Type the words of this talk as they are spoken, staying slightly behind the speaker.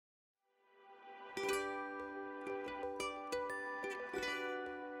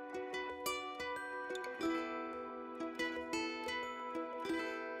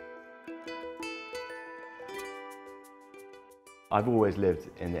I've always lived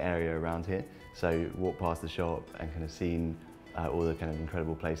in the area around here, so walked past the shop and kind of seen all the kind of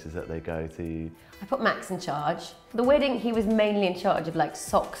incredible places that they go to. I put Max in charge. The wedding, he was mainly in charge of like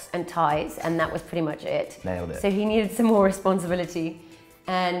socks and ties, and that was pretty much it. Nailed it. So he needed some more responsibility,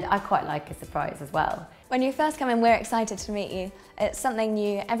 and I quite like a surprise as well. When you first come in, we're excited to meet you. It's something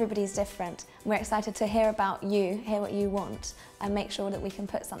new, everybody's different. We're excited to hear about you, hear what you want, and make sure that we can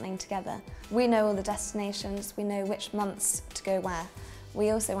put something together. We know all the destinations, we know which months to go where.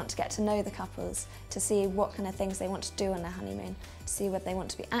 We also want to get to know the couples, to see what kind of things they want to do on their honeymoon, to see whether they want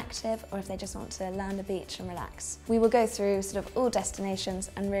to be active or if they just want to land the beach and relax. We will go through sort of all destinations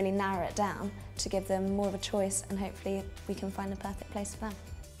and really narrow it down to give them more of a choice, and hopefully we can find the perfect place for them.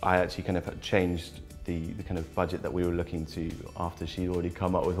 I actually kind of changed the kind of budget that we were looking to after she'd already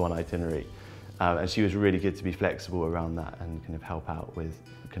come up with one itinerary. And she was really good to be flexible around that and kind of help out with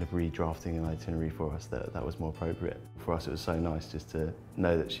kind of redrafting an itinerary for us that was more appropriate. For us, it was so nice just to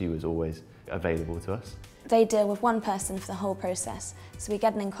know that she was always available to us. They deal with one person for the whole process. So we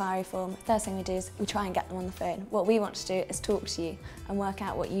get an inquiry form. First thing we do is we try and get them on the phone. What we want to do is talk to you and work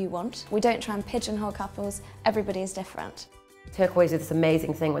out what you want. We don't try and pigeonhole couples. Everybody is different. Turquoise is this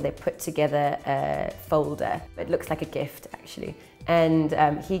amazing thing where they put together a folder. It looks like a gift, actually.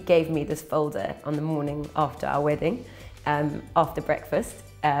 And he gave me this folder on the morning after our wedding, after breakfast,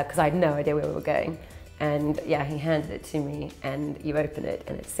 because I had no idea where we were going. And yeah, he handed it to me, and you open it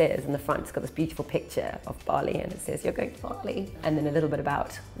and it says on the front, it's got this beautiful picture of Bali, and it says, "You're going to Bali." And then a little bit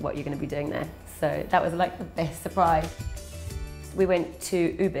about what you're going to be doing there. So that was like the best surprise. We went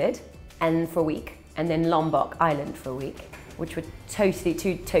to Ubud and for a week, and then Lombok Island for a week, which were two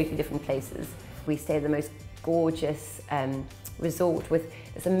totally different places. We stayed at the most gorgeous resort with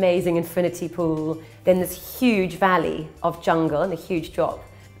this amazing infinity pool, then this huge valley of jungle and a huge drop.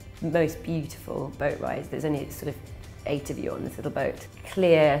 Most beautiful boat rides. There's only sort of 8 of you on this little boat.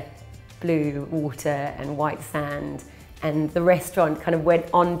 Clear blue water and white sand, and the restaurant kind of went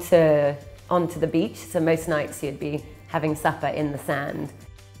onto the beach, so most nights you'd be having supper in the sand.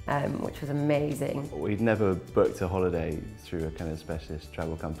 Which was amazing. We'd never booked a holiday through a kind of specialist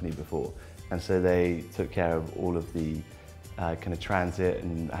travel company before, and so they took care of all of the kind of transit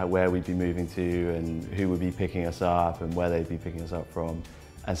and where we'd be moving to and who would be picking us up and where they'd be picking us up from.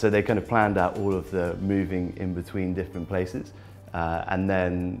 And so they kind of planned out all of the moving in between different places and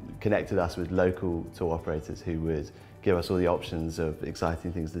then connected us with local tour operators who would give us all the options of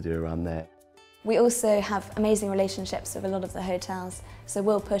exciting things to do around there. We also have amazing relationships with a lot of the hotels, so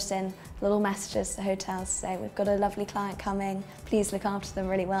we'll put in little messages to hotels to say, "We've got a lovely client coming, please look after them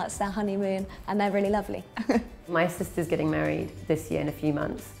really well, it's their honeymoon," and they're really lovely. My sister's getting married this year in a few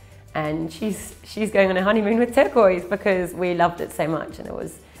months, and she's going on a honeymoon with Turquoise because we loved it so much and it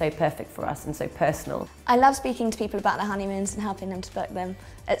was so perfect for us and so personal. I love speaking to people about their honeymoons and helping them to book them.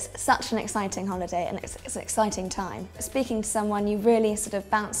 It's such an exciting holiday and it's an exciting time. Speaking to someone, you really sort of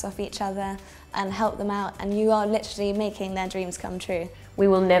bounce off each other and help them out, and you are literally making their dreams come true. We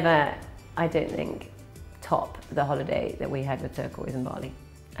will never, I don't think, top the holiday that we had with Turquoise in Bali.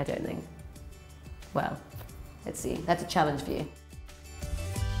 I don't think. Well, let's see. That's a challenge for you.